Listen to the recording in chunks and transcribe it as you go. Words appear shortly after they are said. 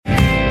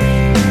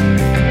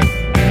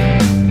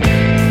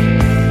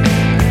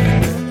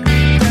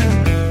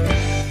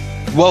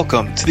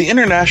Welcome to the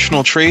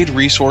International Trade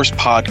Resource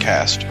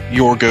Podcast,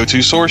 your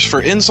go-to source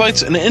for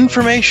insights and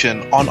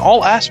information on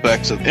all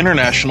aspects of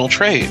international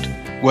trade.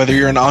 Whether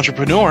you're an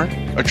entrepreneur,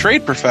 a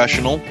trade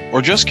professional,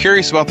 or just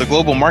curious about the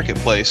global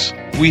marketplace,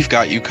 we've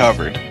got you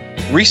covered.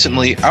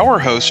 Recently, our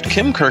host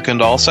Kim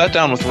Kirkendall sat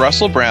down with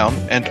Russell Brown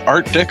and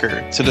Art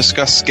Dicker to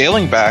discuss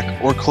scaling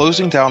back or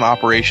closing down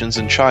operations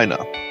in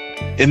China.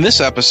 In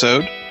this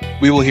episode,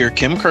 we will hear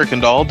Kim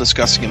Kirkendall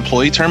discussing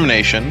employee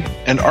termination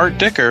and Art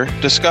Dicker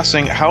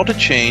discussing how to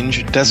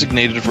change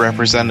designated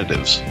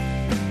representatives.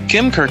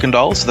 Kim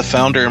Kirkendall is the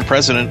founder and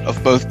president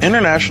of both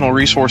International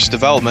Resource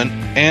Development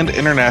and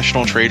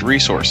International Trade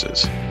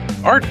Resources.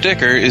 Art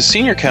Dicker is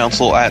senior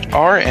counsel at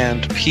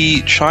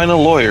R&P China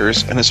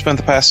Lawyers and has spent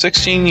the past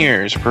 16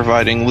 years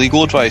providing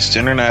legal advice to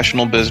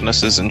international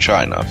businesses in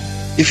China.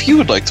 If you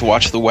would like to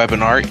watch the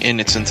webinar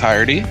in its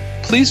entirety,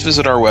 please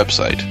visit our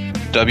website,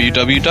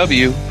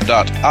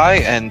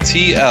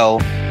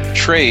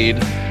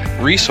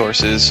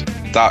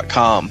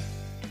 www.intltraderesources.com.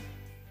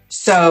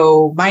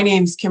 So my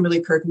name's Kimberly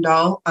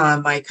Kirkendall.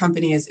 My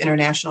company is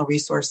International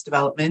Resource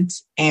Development,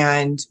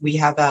 and we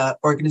have an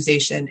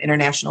organization,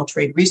 International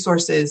Trade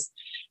Resources,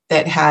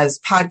 that has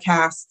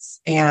podcasts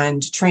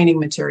and training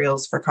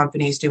materials for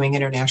companies doing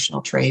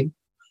international trade.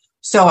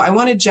 So I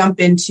want to jump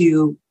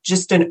into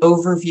just an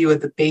overview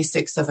of the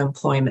basics of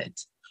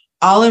employment.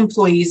 All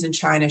employees in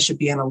China should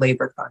be on a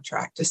labor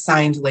contract, a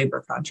signed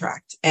labor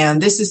contract.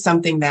 And this is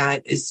something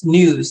that is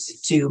news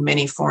to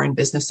many foreign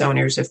business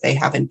owners if they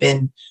haven't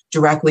been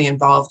directly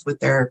involved with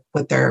their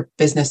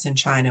business in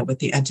China, with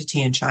the entity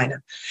in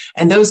China.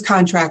 And those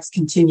contracts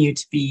continue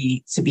to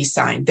be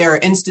signed. There are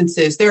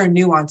instances, there are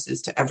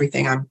nuances to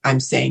everything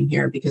I'm saying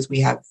here because we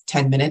have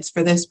 10 minutes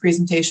for this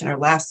presentation or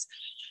less.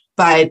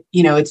 But,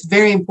 it's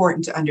very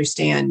important to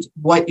understand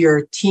what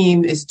your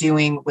team is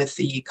doing with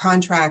the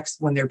contracts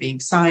when they're being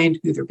signed,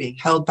 who they're being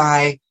held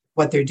by,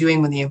 what they're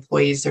doing when the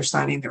employees are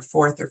signing their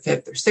fourth or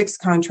fifth or sixth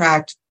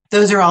contract.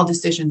 Those are all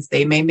decisions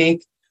they may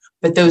make,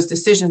 but those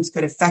decisions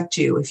could affect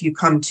you if you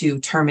come to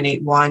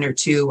terminate one or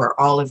two or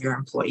all of your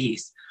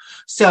employees.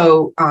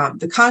 So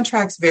the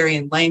contracts vary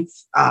in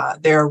length.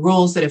 There are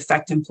rules that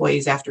affect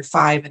employees after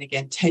 5 and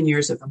again, 10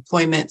 years of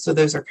employment. So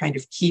those are kind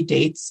of key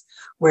dates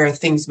where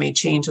things may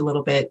change a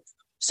little bit.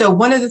 So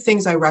one of the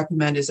things I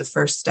recommend as a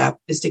first step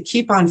is to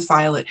keep on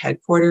file at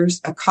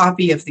headquarters a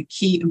copy of the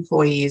key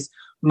employee's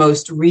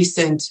most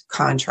recent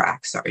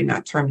contract,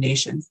 not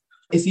termination.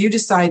 If you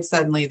decide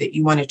suddenly that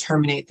you want to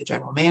terminate the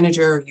general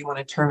manager, or you want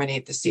to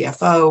terminate the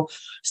CFO,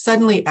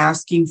 suddenly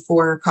asking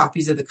for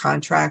copies of the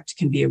contract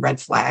can be a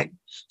red flag.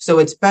 So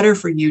it's better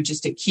for you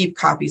just to keep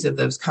copies of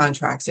those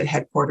contracts at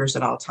headquarters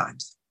at all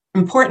times.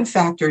 Important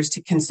factors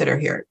to consider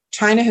here.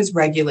 China has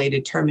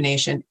regulated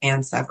termination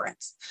and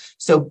severance.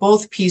 So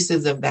both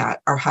pieces of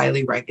that are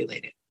highly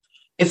regulated.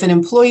 If an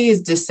employee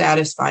is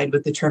dissatisfied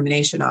with the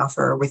termination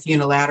offer or with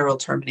unilateral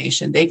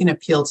termination, they can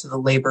appeal to the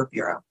Labor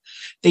Bureau.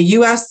 The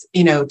U.S.,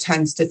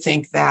 tends to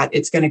think that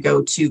it's going to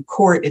go to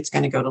court, it's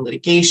going to go to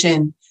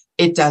litigation.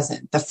 It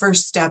doesn't. The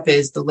first step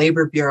is the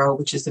Labor Bureau,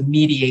 which is a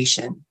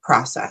mediation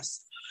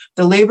process.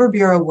 The Labor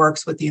Bureau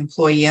works with the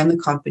employee and the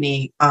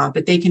company,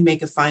 but they can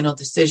make a final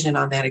decision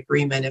on that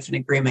agreement if an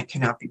agreement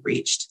cannot be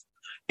reached.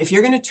 If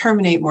you're going to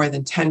terminate more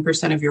than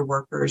 10% of your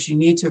workers, you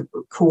need to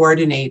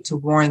coordinate to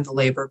warn the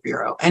Labor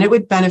Bureau, and it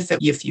would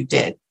benefit you if you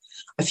did.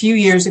 A few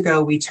years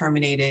ago, we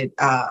terminated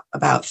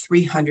about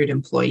 300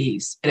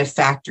 employees at a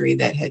factory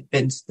that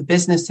the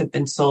business had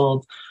been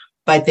sold,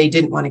 but they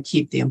didn't want to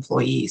keep the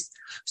employees.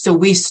 So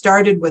we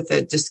started with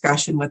a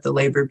discussion with the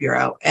Labor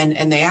Bureau,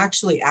 and they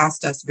actually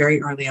asked us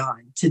very early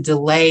on to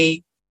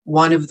delay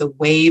one of the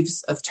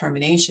waves of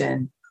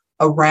termination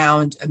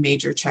around a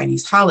major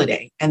Chinese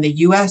holiday. And the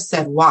U.S.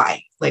 said,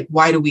 why?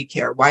 Why do we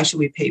care? Why should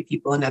we pay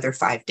people another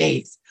 5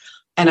 days?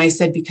 And I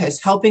said,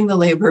 because helping the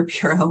Labor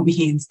Bureau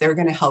means they're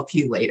going to help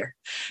you later.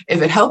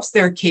 If it helps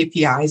their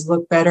KPIs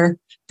look better,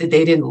 that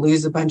they didn't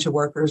lose a bunch of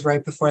workers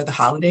right before the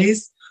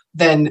holidays,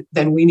 then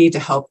we need to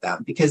help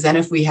them, because then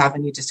if we have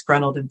any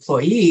disgruntled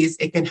employees,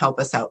 it can help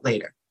us out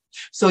later.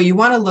 So you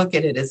want to look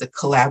at it as a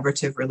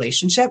collaborative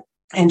relationship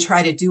and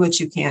try to do what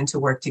you can to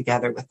work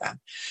together with them.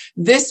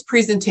 This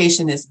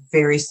presentation is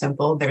very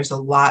simple. There's a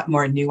lot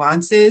more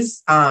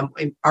nuances.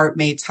 Art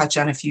may touch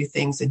on a few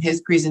things in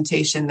his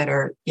presentation that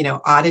are,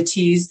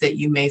 oddities that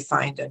you may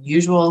find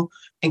unusual,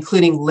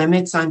 including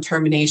limits on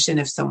termination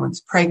if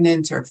someone's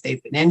pregnant or if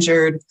they've been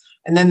injured.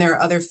 And then there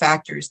are other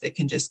factors that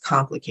can just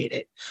complicate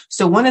it.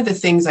 So one of the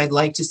things I'd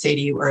like to say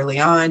to you early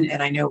on,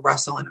 and I know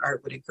Russell and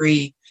Art would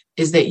agree,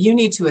 is that you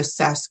need to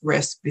assess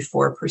risk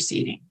before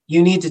proceeding.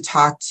 You need to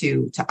talk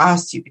to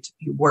us. You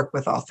work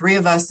with all three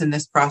of us in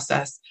this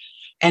process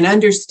and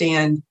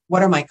understand,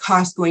 what are my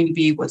costs going to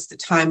be? What's the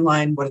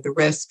timeline? What are the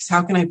risks?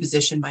 How can I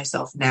position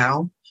myself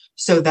now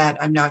so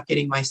that I'm not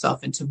getting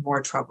myself into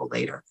more trouble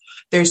later?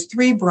 There's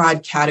 3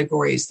 broad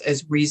categories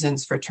as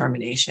reasons for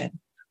termination.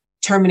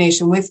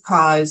 Termination with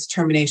cause,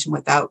 termination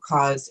without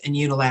cause, and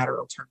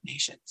unilateral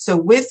termination. So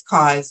with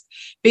cause,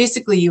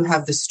 basically you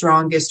have the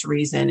strongest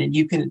reason and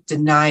you can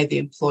deny the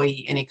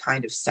employee any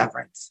kind of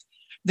severance.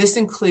 This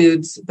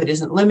includes, but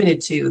isn't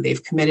limited to,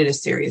 they've committed a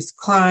serious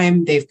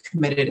crime, they've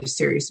committed a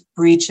serious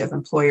breach of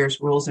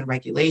employers' rules and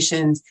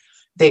regulations.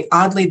 They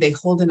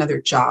hold another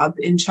job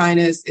in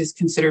China is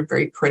considered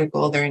very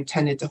critical. They're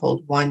intended to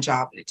hold one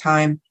job at a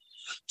time.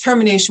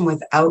 Termination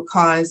without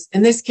cause.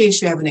 In this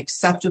case, you have an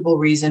acceptable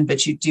reason,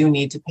 but you do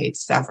need to pay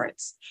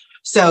severance.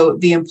 So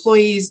the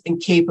employee is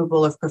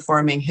incapable of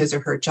performing his or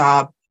her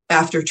job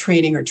after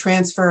training or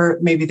transfer.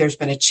 Maybe there's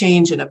been a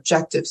change in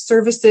objective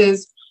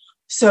services.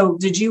 So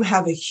did you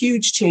have a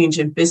huge change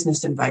in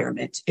business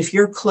environment? If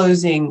you're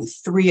closing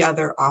 3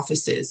 other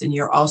offices and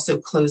you're also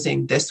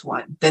closing this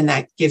one, then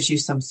that gives you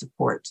some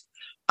support.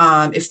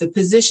 If the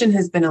position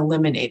has been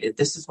eliminated,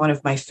 this is one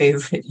of my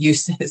favorite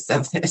uses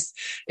of this,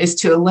 is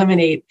to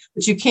eliminate,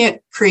 but you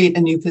can't create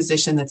a new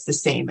position that's the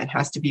same. It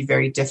has to be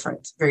very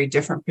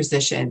different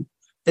position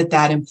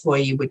that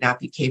employee would not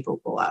be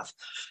capable of.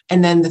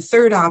 And then the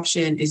third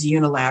option is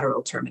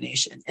unilateral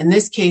termination. In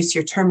this case,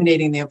 you're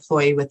terminating the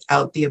employee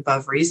without the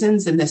above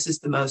reasons, and this is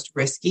the most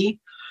risky.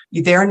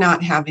 They're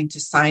not having to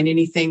sign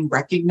anything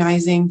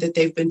recognizing that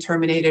they've been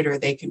terminated, or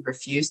they can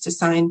refuse to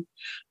sign.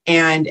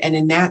 And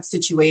in that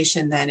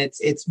situation, then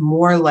it's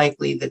more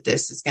likely that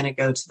this is going to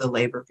go to the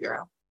Labor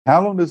Bureau.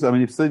 How long does,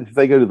 if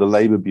they go to the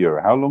Labor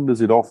Bureau, how long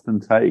does it often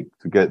take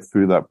to get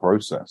through that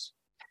process?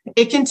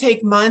 It can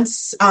take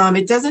months.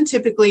 It doesn't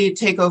typically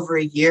take over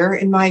a year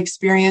in my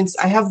experience.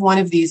 I have one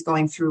of these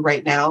going through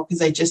right now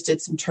because I just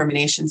did some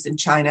terminations in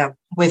China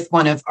with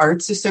one of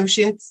Art's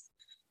associates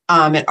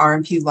at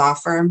R&P Law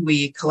Firm.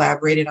 We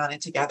collaborated on it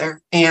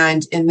together.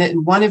 And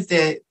in one of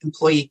the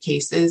employee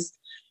cases,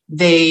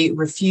 they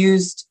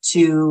refused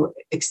to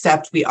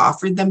accept. We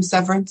offered them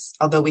severance,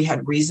 although we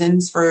had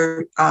reasons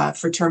for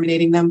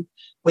terminating them.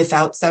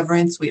 Without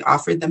severance, we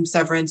offered them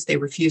severance. They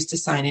refused to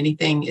sign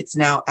anything. It's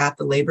now at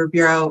the Labor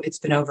Bureau. It's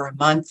been over a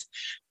month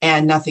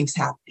and nothing's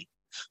happening.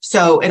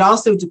 So it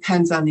also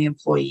depends on the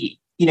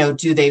employee.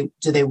 Do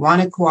they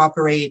want to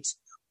cooperate?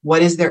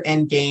 What is their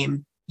end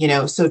game?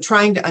 So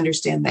trying to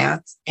understand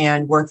that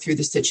and work through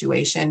the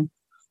situation.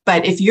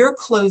 But if you're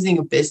closing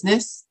a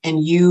business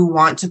and you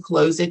want to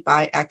close it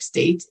by X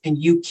date and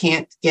you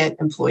can't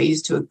get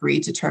employees to agree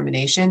to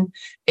termination,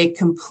 it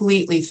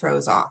completely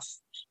throws off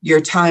your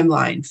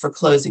timeline for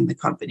closing the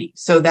company.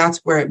 So that's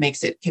where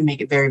it can make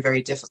it very,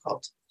 very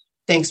difficult.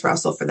 Thanks,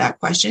 Russell, for that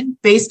question.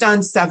 Based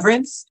on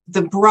severance,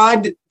 the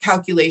broad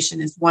calculation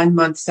is 1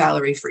 month's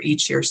salary for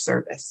each year's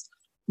service.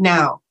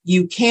 Now,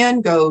 you can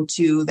go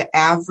to the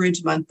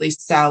average monthly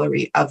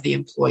salary of the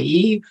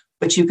employee,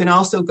 but you can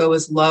also go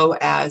as low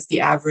as the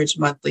average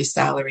monthly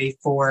salary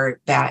for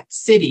that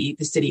city,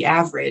 the city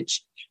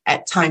average,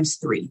 at times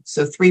 3.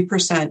 So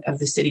 3% of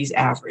the city's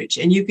average.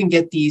 And you can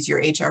get these, your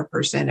HR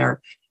person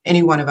or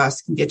any one of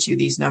us can get you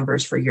these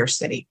numbers for your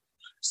city.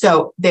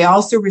 So they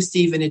also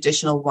receive an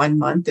additional 1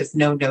 month if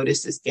no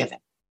notice is given.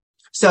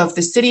 So if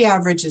the city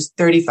average is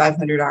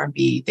 3,500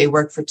 RMB, they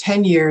work for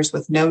 10 years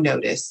with no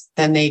notice,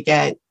 then they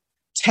get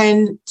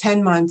 10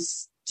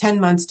 months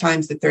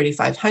times the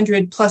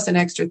 3,500 plus an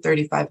extra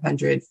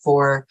 3,500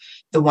 for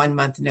the 1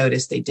 month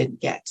notice they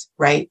didn't get,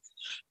 right?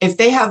 If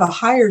they have a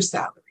higher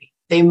salary,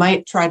 they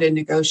might try to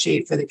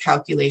negotiate for the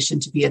calculation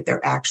to be at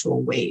their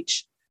actual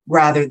wage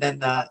rather than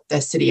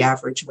the city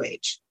average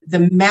wage.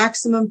 The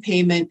maximum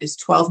payment is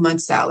 12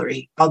 months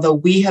salary, although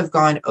we have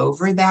gone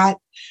over that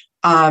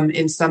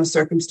in some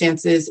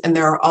circumstances. And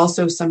there are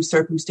also some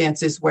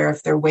circumstances where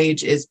if their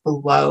wage is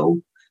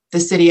below the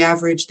city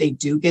average, they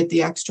do get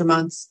the extra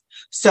months.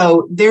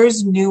 So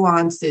there's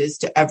nuances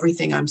to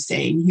everything I'm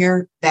saying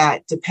here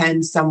that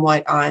depends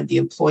somewhat on the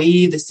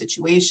employee, the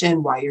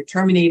situation, why you're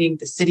terminating,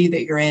 the city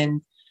that you're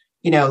in,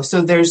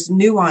 so there's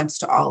nuance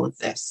to all of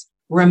this.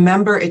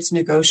 Remember, it's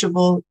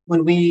negotiable.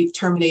 When we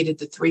terminated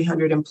the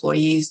 300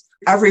 employees,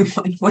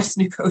 everyone was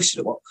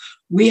negotiable.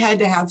 We had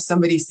to have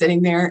somebody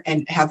sitting there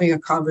and having a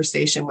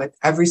conversation with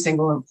every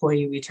single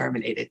employee we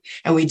terminated.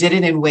 And we did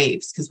it in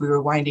waves because we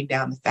were winding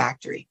down the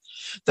factory.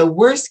 The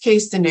worst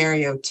case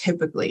scenario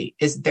typically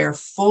is their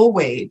full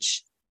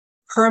wage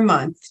per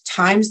month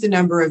times the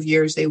number of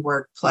years they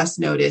worked plus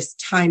notice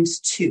times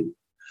 2.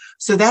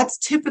 So that's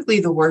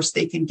typically the worst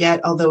they can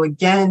get. Although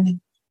again,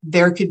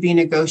 there could be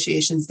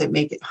negotiations that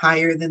make it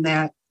higher than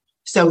that.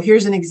 So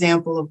here's an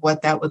example of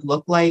what that would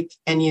look like.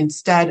 And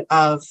instead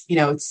of,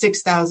 it's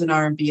 6,000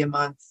 RMB a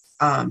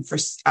month for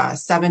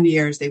 7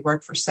 years, they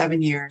work for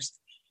 7 years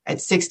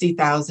at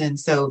 60,000.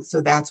 So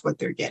that's what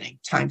they're getting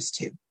times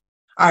 2.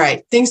 All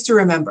right. Things to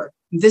remember.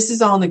 This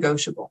is all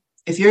negotiable.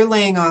 If you're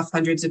laying off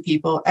hundreds of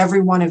people,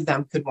 every one of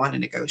them could want to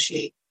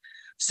negotiate.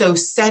 So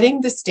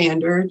setting the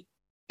standard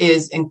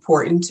is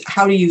important.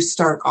 How do you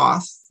start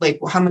off?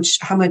 Like, how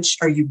much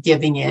are you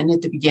giving in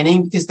at the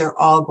beginning? Because they're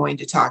all going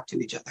to talk to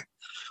each other.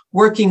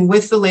 Working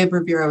with the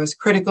Labor Bureau is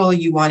critical.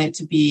 You want it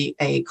to be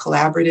a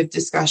collaborative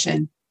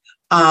discussion.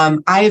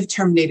 I have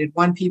terminated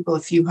one people,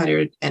 a few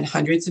hundred and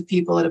hundreds of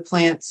people at a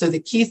plant. So the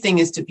key thing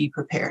is to be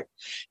prepared.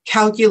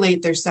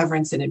 Calculate their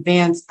severance in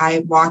advance. I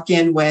walk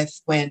in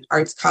when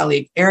Art's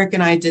colleague Eric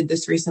and I did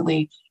this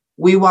recently,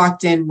 we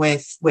walked in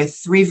with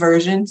 3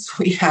 versions.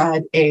 We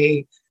had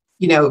a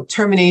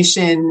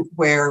termination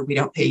where we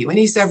don't pay you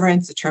any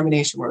severance, a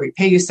termination where we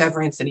pay you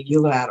severance, and a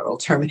unilateral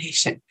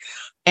termination.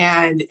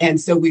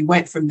 And so we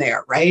went from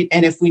there, right?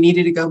 And if we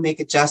needed to go make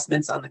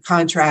adjustments on the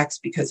contracts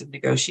because of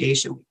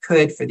negotiation, we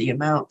could for the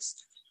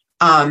amounts.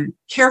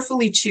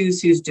 Carefully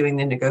choose who's doing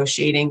the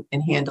negotiating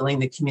and handling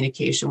the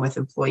communication with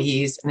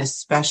employees, and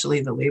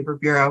especially the Labor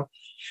Bureau.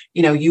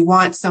 You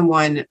want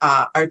someone,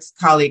 our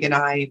colleague and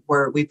I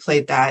we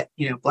played that,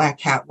 black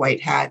hat,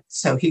 white hat.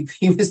 So he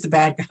was the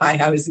bad guy.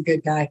 I was the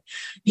good guy,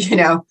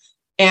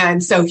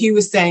 and so he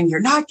was saying, you're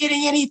not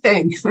getting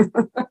anything.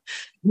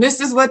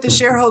 This is what the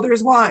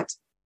shareholders want.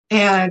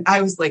 And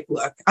I was like,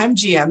 look, I'm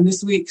GM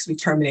this week because we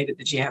terminated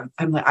the GM.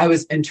 I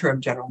was interim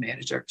general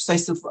manager. So I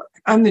said, look,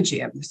 I'm the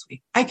GM this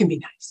week. I can be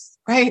nice,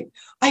 right?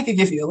 I could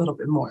give you a little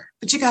bit more,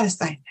 but you got to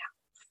sign now.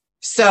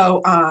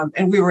 So,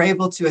 and we were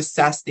able to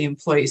assess the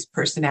employees'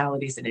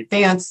 personalities in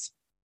advance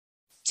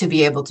to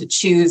be able to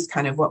choose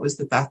kind of what was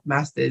the best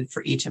method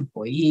for each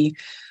employee.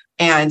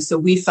 And so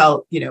we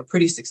felt,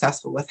 pretty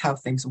successful with how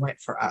things went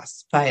for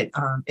us, but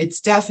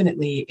it's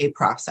definitely a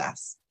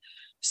process.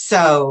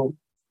 So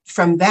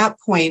from that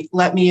point,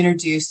 let me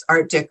introduce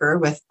Art Dicker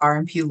with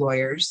R&P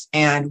Lawyers.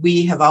 And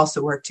we have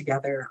also worked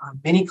together on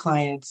many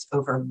clients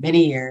over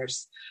many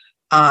years.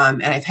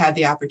 And I've had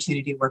the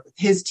opportunity to work with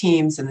his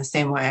teams in the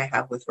same way I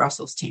have with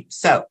Russell's team.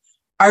 So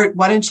Art,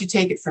 why don't you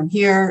take it from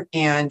here?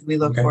 And we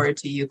look forward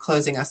to you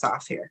closing us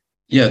off here.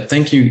 Yeah,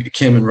 thank you,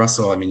 Kim and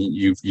Russell. I mean,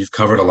 you've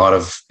covered a lot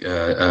of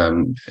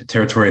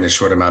territory in a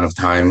short amount of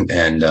time,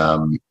 and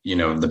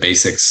the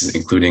basics,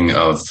 including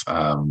of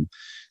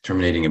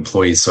terminating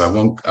employees.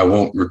 So I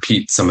won't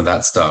repeat some of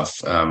that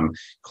stuff.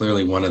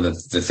 Clearly, one of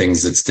the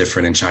things that's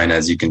different in China,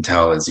 as you can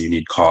tell, is you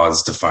need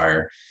cause to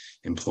fire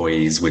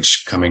employees,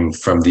 which coming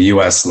from the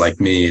U.S. like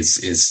me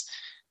is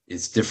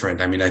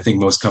different. I mean, I think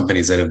most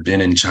companies that have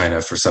been in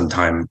China for some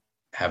time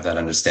have that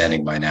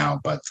understanding by now,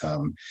 but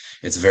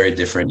it's very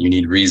different. You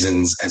need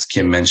reasons, as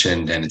Kim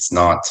mentioned, and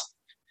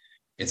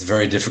it's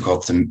very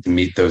difficult to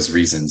meet those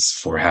reasons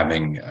for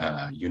having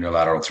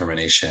unilateral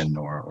termination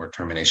or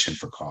termination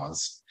for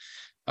cause.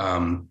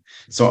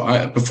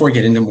 So before I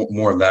get into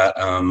more of that,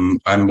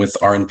 I'm with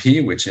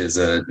R&P, which is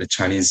a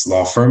Chinese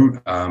law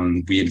firm.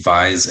 We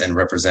advise and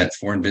represent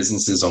foreign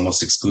businesses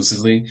almost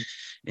exclusively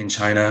in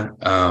China.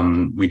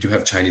 We do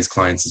have Chinese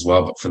clients as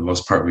well, but for the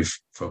most part, we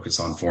focus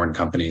on foreign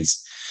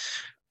companies.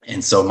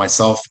 And so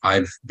myself,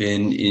 I've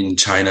been in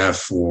China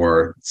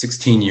for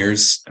 16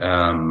 years,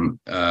 now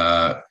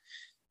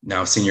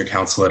senior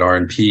counsel at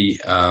R&P,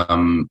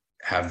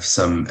 have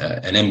an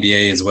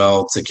MBA as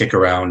well to kick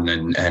around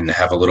and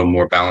have a little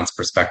more balanced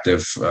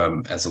perspective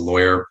as a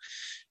lawyer,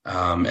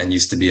 and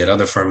used to be at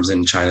other firms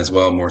in China as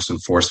well, Morrison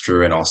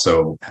Forster, and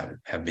also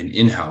have been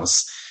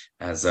in-house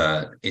as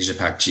a Asia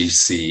Pac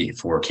GC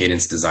for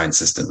Cadence Design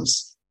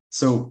Systems.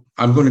 So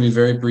I'm going to be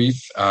very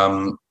brief.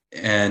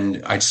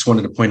 And I just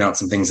wanted to point out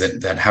some things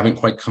that haven't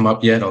quite come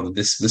up yet, although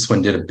this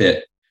one did a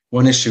bit.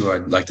 One issue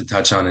I'd like to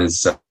touch on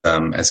is,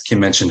 as Kim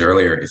mentioned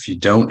earlier, if you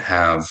don't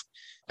have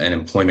an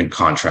employment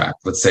contract,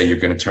 let's say you're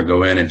going to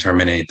go in and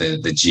terminate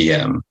the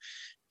GM,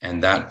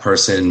 and that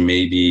person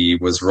maybe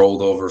was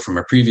rolled over from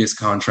a previous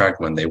contract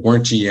when they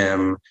weren't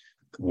GM,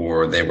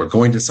 or they were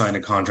going to sign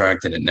a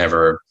contract and it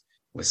never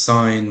was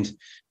signed,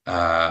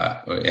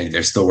 and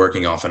they're still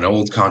working off an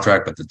old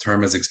contract, but the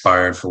term has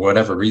expired for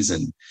whatever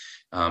reason.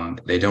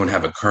 They don't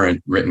have a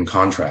current written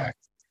contract.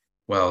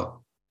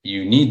 Well,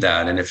 you need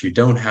that. And if you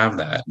don't have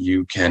that,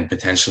 you can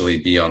potentially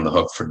be on the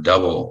hook for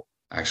double,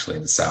 actually,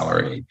 the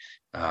salary.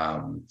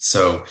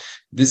 So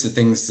these are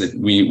things that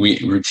we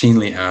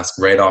routinely ask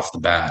right off the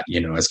bat.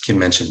 As Kim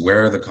mentioned,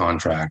 where are the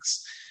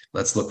contracts?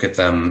 Let's look at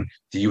them.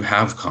 Do you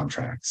have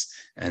contracts?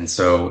 And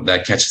so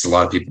that catches a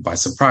lot of people by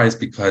surprise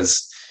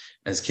because,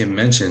 as Kim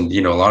mentioned,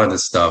 a lot of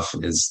this stuff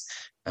is,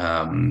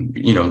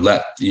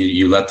 let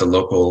the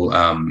local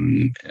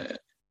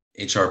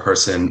HR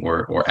person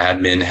or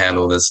admin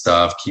handle this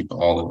stuff, keep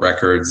all the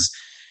records.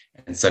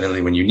 And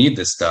suddenly when you need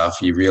this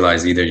stuff, you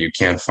realize either you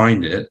can't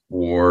find it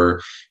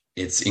or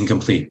it's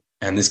incomplete.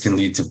 And this can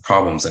lead to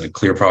problems. And a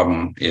clear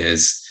problem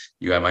is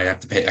you might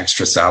have to pay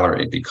extra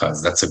salary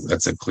because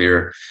that's a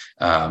clear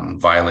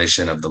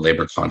violation of the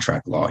labor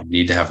contract law. You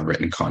need to have a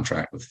written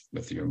contract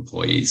with your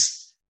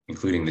employees,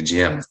 including the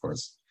GM, of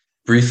course.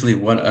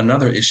 Briefly,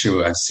 another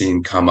issue I've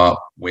seen come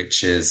up,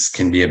 which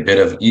can be a bit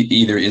of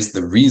either is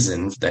the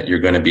reason that you're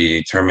going to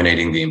be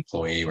terminating the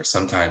employee, or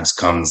sometimes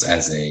comes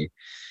as a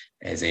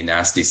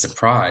nasty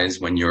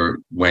surprise when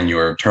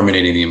you're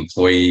terminating the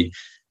employee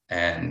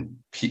and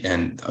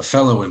a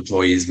fellow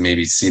employees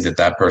maybe see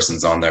that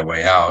person's on their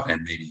way out,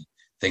 and maybe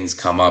things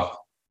come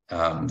up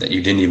that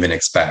you didn't even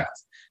expect.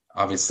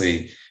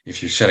 Obviously,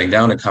 if you're shutting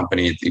down a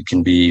company, it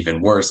can be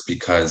even worse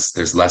because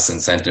there's less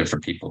incentive for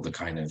people to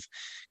kind of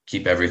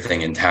keep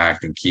everything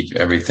intact and keep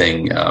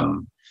everything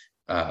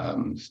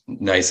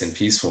nice and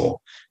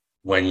peaceful.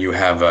 When you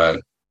have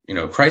a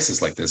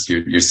crisis like this,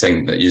 you're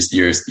saying that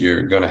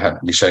you're going to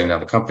be shutting down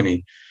the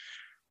company,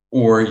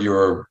 or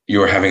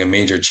you're having a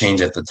major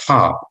change at the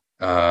top.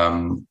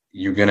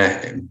 You're going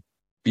to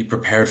be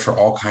prepared for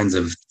all kinds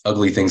of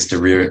ugly things to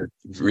rear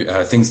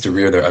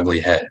their ugly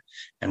head.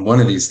 And one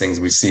of these things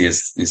we see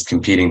is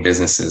competing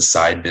businesses,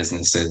 side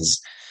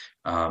businesses.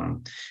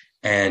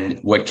 And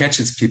what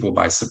catches people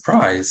by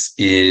surprise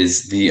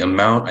is the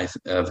amount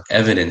of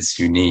evidence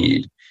you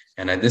need.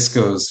 And this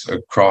goes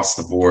across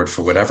the board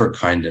for whatever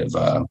kind of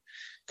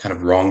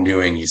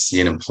wrongdoing you see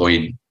an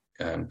employee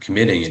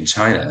committing in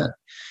China.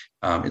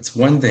 It's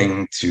one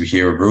thing to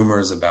hear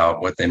rumors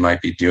about what they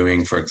might be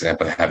doing, for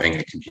example, having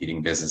a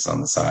competing business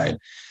on the side.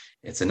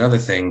 It's another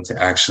thing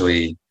to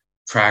actually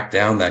track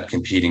down that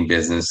competing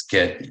business,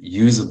 get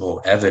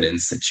usable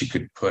evidence that you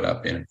could put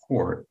up in a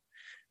court,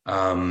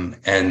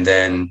 and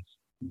then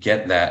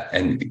get that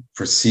and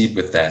proceed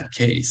with that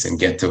case and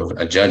get to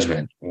a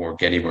judgment or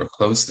get anywhere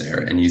close there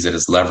and use it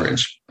as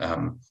leverage.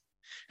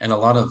 And a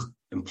lot of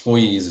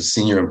employees or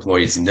senior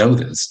employees know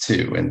this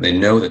too, and they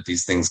know that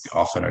these things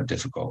often are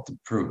difficult to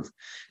prove.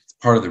 It's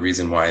part of the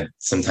reason why it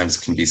sometimes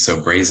can be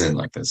so brazen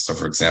like this. So,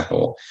 for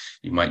example,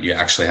 you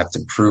actually have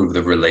to prove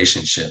the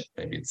relationship.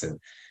 Maybe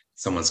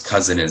someone's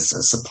cousin is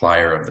a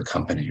supplier of the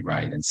company,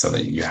 right? And so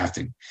that you have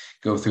to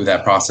go through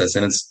that process.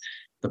 And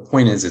the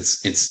point is,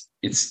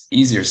 it's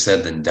easier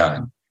said than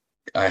done.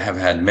 I have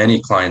had many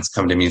clients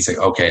come to me and say,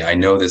 "Okay, I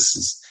know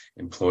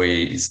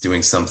employee is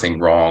doing something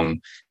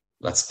wrong.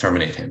 Let's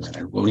terminate him." And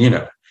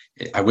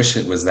I wish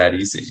it was that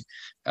easy.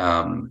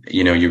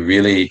 You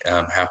really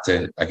have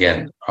to,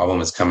 again, the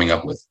problem is coming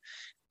up with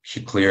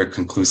clear,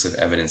 conclusive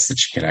evidence that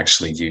you can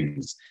actually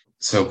use.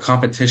 So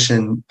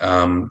competition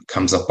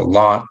comes up a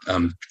lot,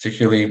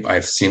 particularly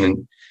I've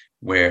seen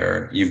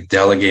where you've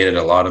delegated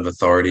a lot of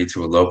authority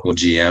to a local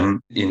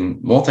GM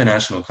in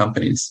multinational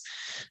companies.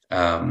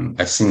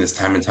 I've seen this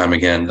time and time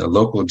again. The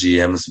local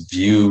GMs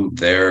view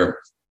their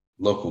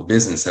local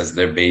business as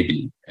their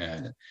baby,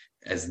 and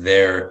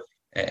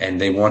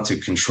they want to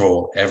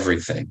control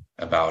everything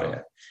about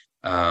it,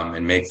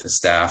 and make the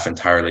staff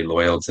entirely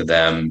loyal to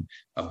them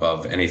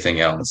above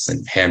anything else,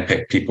 and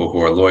handpick people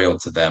who are loyal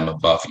to them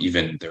above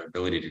even their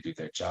ability to do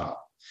their job.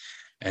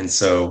 And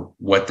so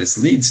what this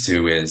leads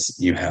to is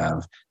you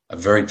have a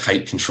very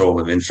tight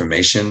control of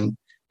information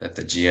that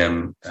the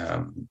GM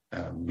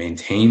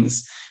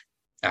maintains,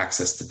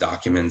 access to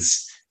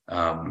documents,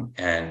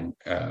 and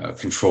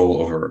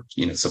control over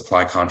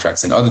supply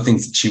contracts and other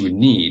things that you would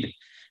need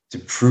to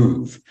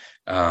prove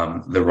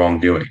the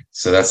wrongdoing.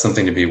 So that's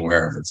something to be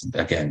aware of.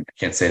 Again, I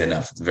can't say it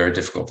enough. It's very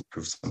difficult to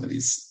prove some of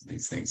these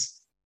things.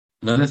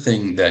 Another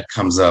thing that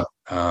comes up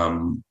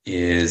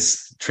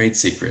is trade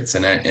secrets,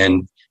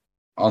 and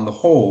on the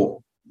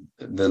whole,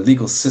 the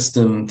legal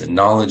system, the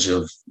knowledge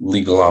of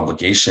legal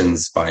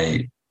obligations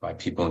by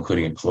people,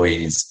 including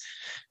employees,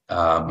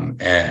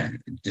 and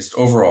just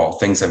overall,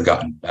 things have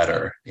gotten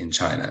better in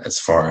China as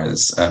far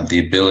as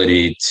the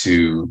ability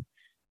to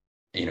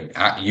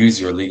use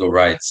your legal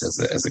rights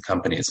as a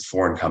company, as a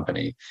foreign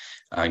company,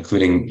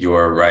 including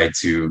your right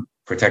to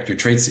protect your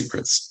trade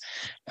secrets.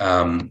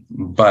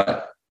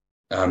 But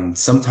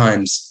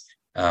sometimes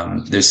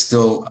there's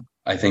still,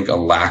 I think, a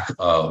lack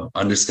of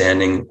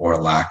understanding or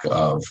a lack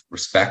of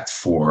respect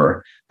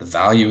for the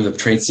value of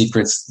trade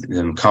secrets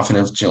and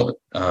confidential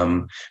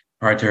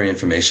proprietary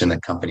information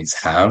that companies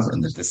have,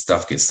 and that this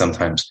stuff gets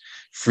sometimes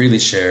freely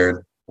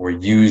shared or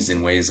used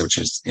in ways which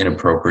is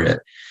inappropriate.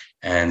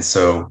 And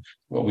so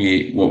what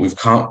we've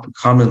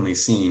commonly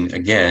seen,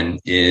 again,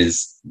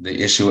 is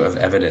the issue of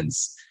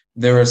evidence.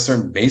 There are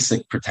certain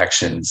basic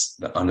protections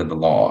under the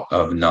law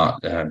of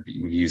not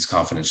use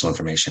confidential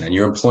information, and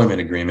your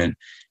employment agreement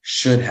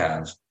should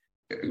have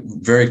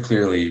very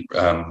clearly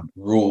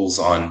rules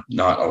on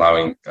not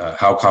allowing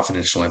how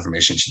confidential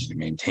information should be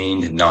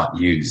maintained and not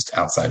used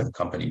outside of the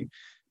company.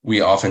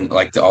 We often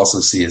like to also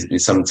see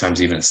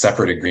sometimes even a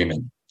separate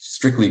agreement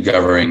strictly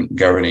governing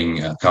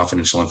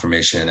confidential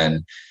information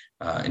and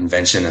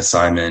invention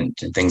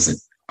assignment and things that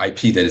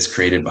IP that is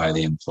created by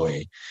the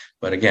employee.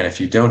 But again, if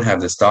you don't have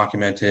this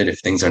documented, if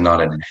things are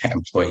not in an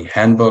employee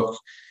handbook,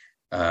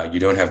 you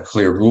don't have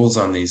clear rules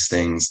on these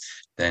things,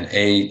 then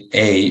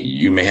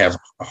you may have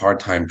a hard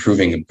time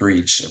proving a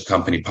breach of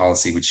company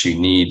policy, which you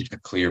need a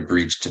clear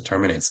breach to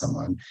terminate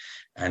someone.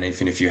 And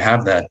even if you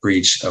have that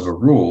breach of a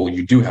rule,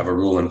 you do have a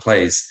rule in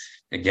place.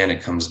 Again,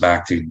 it comes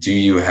back to, do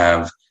you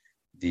have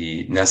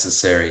the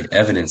necessary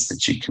evidence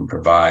that you can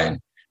provide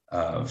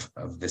of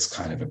this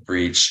kind of a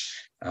breach?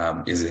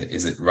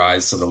 Is it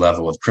rise to the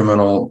level of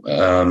criminal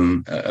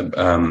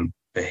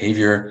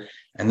behavior?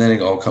 And then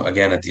it all,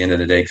 again, at the end of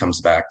the day,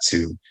 comes back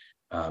to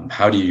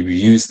how do you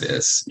use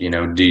this?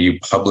 Do you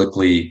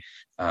publicly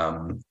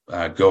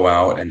go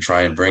out and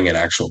try and bring an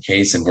actual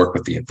case and work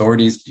with the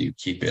authorities? Do you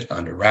keep it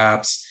under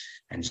wraps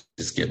and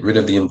just get rid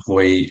of the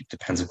employee? It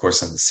depends, of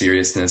course, on the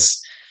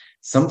seriousness.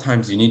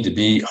 Sometimes you need to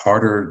be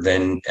harder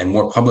and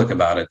more public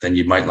about it than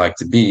you might like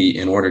to be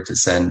in order to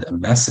send a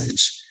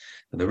message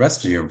to the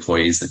rest of your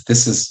employees that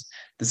this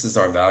is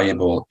our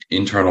valuable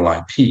internal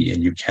IP,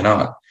 and you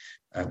cannot.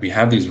 We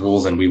have these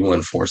rules and we will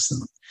enforce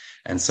them.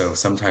 And so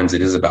sometimes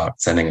it is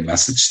about sending a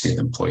message to the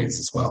employees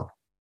as well.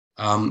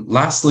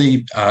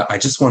 Lastly, I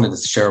just wanted to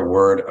share a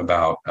word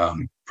about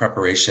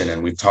preparation,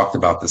 and we've talked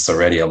about this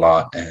already a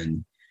lot.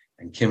 And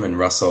Kim and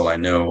Russell, I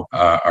know,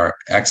 are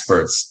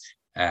experts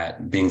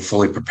at being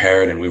fully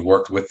prepared, and we've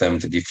worked with them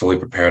to be fully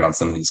prepared on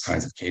some of these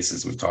kinds of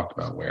cases we've talked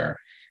about, where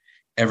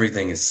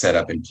everything is set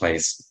up in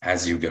place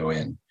as you go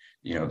in.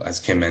 As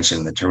Kim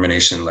mentioned, the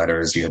termination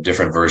letters, you have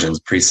different versions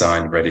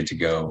pre-signed, ready to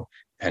go,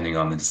 depending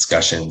on the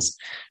discussions.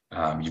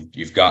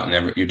 You've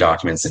gotten your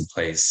documents in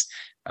place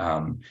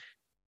for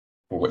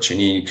what you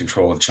need,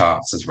 control of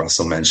chops, as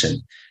Russell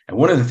mentioned. And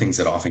one of the things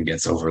that often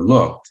gets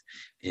overlooked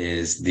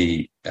is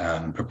the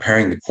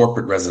preparing the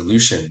corporate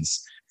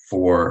resolutions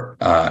for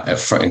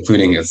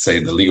including, let's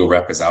say, the legal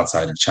rep is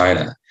outside of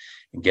China,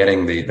 and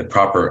getting the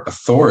proper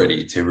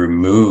authority to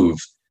remove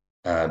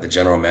the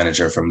general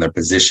manager from their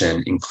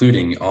position,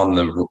 including on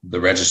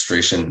the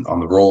registration, on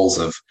the rolls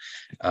of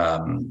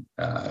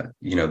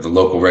the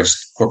local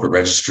corporate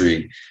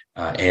registry,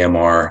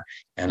 AMR,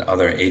 and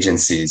other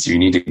agencies. You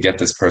need to get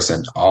this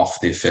person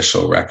off the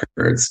official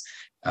records.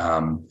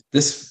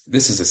 This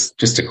is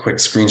just a quick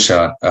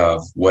screenshot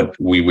of what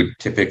we would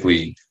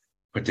typically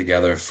put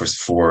together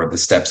for the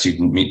steps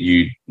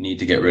you need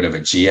to get rid of a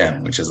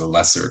GM, which is a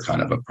lesser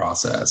kind of a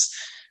process.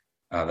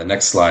 The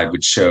next slide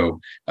would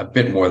show a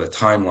bit more the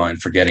timeline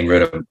for getting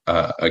rid of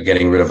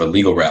a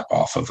legal rep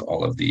off of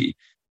all of the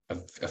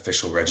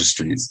official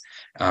registries.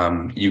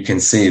 You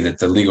can see that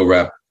the legal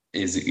rep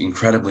is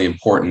incredibly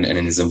important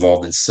and is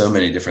involved in so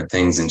many different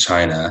things in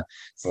China.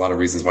 There's a lot of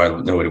reasons why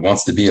nobody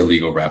wants to be a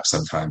legal rep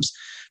sometimes.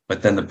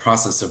 But then the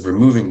process of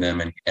removing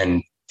them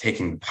and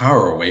taking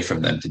power away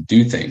from them to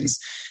do things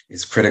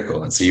is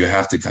critical. And so you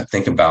have to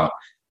think about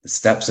the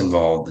steps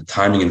involved, the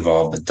timing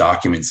involved, the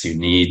documents you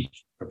need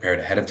prepared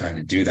ahead of time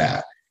to do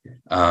that.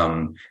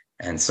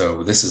 And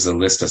so this is a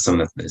list of some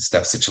of the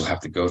steps that you'll have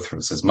to go through.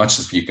 So as much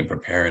as you can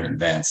prepare in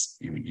advance,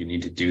 you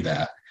need to do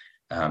that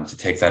to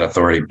take that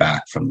authority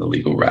back from the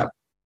legal rep.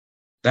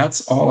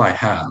 That's all I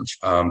have,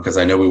 because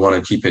I know we want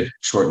to keep it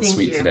short and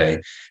sweet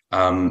today.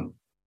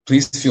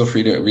 Please feel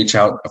free to reach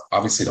out,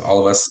 obviously, to all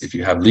of us. If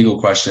you have legal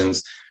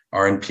questions,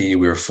 R&P,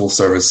 we're a full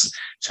service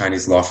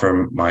Chinese law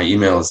firm. My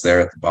email is there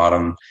at the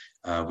bottom.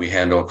 We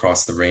handle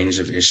across the range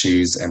of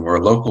issues, and we're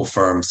a local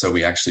firm, so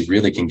we actually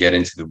really can get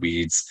into the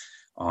weeds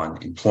on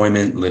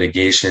employment,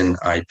 litigation,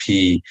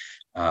 IP,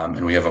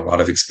 and we have a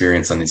lot of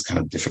experience on these kind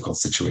of difficult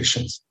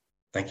situations.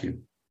 Thank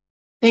you.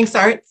 Thanks,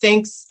 Art.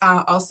 Thanks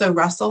also,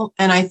 Russell.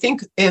 And I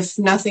think if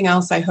nothing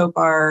else, I hope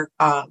our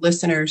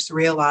listeners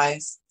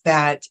realize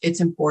that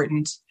it's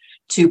important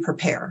to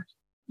prepare.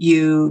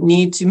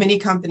 Many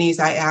companies,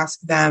 I ask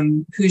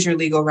them, who's your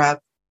legal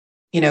rep?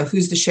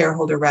 Who's the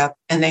shareholder rep?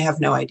 And they have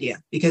no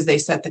idea because they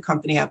set the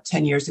company up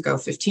 10 years ago,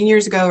 15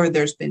 years ago, or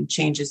there's been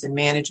changes in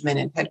management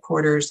and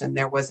headquarters and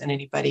there wasn't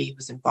anybody who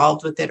was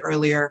involved with it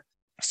earlier.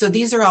 So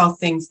these are all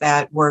things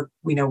that we're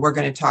going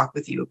to talk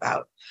with you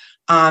about.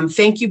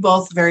 Thank you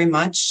both very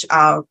much.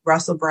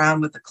 Russell Brown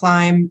with The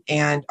Climb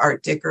and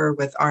Art Dicker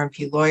with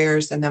R&P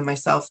Lawyers, and then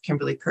myself,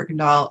 Kimberly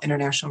Kirkendall,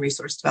 International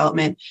Resource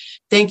Development.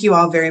 Thank you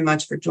all very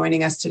much for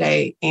joining us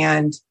today.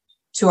 And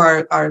to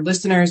our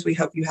listeners, we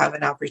hope you have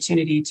an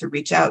opportunity to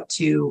reach out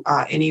to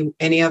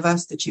any of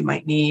us that you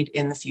might need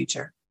in the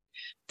future.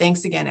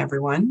 Thanks again,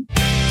 everyone.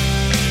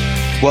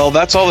 Well,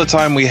 that's all the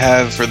time we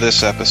have for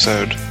this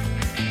episode.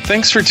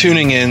 Thanks for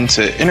tuning in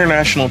to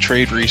International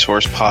Trade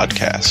Resource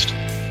Podcast.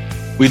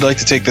 We'd like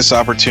to take this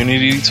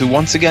opportunity to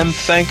once again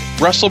thank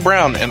Russell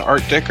Brown and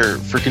Art Dicker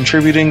for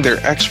contributing their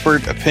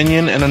expert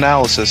opinion and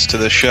analysis to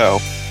this show.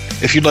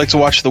 If you'd like to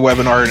watch the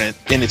webinar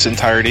in its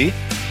entirety,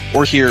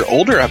 or hear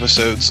older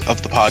episodes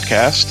of the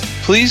podcast,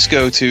 please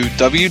go to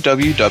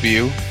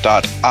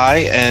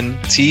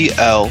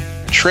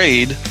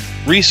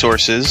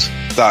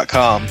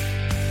www.intltraderesources.com.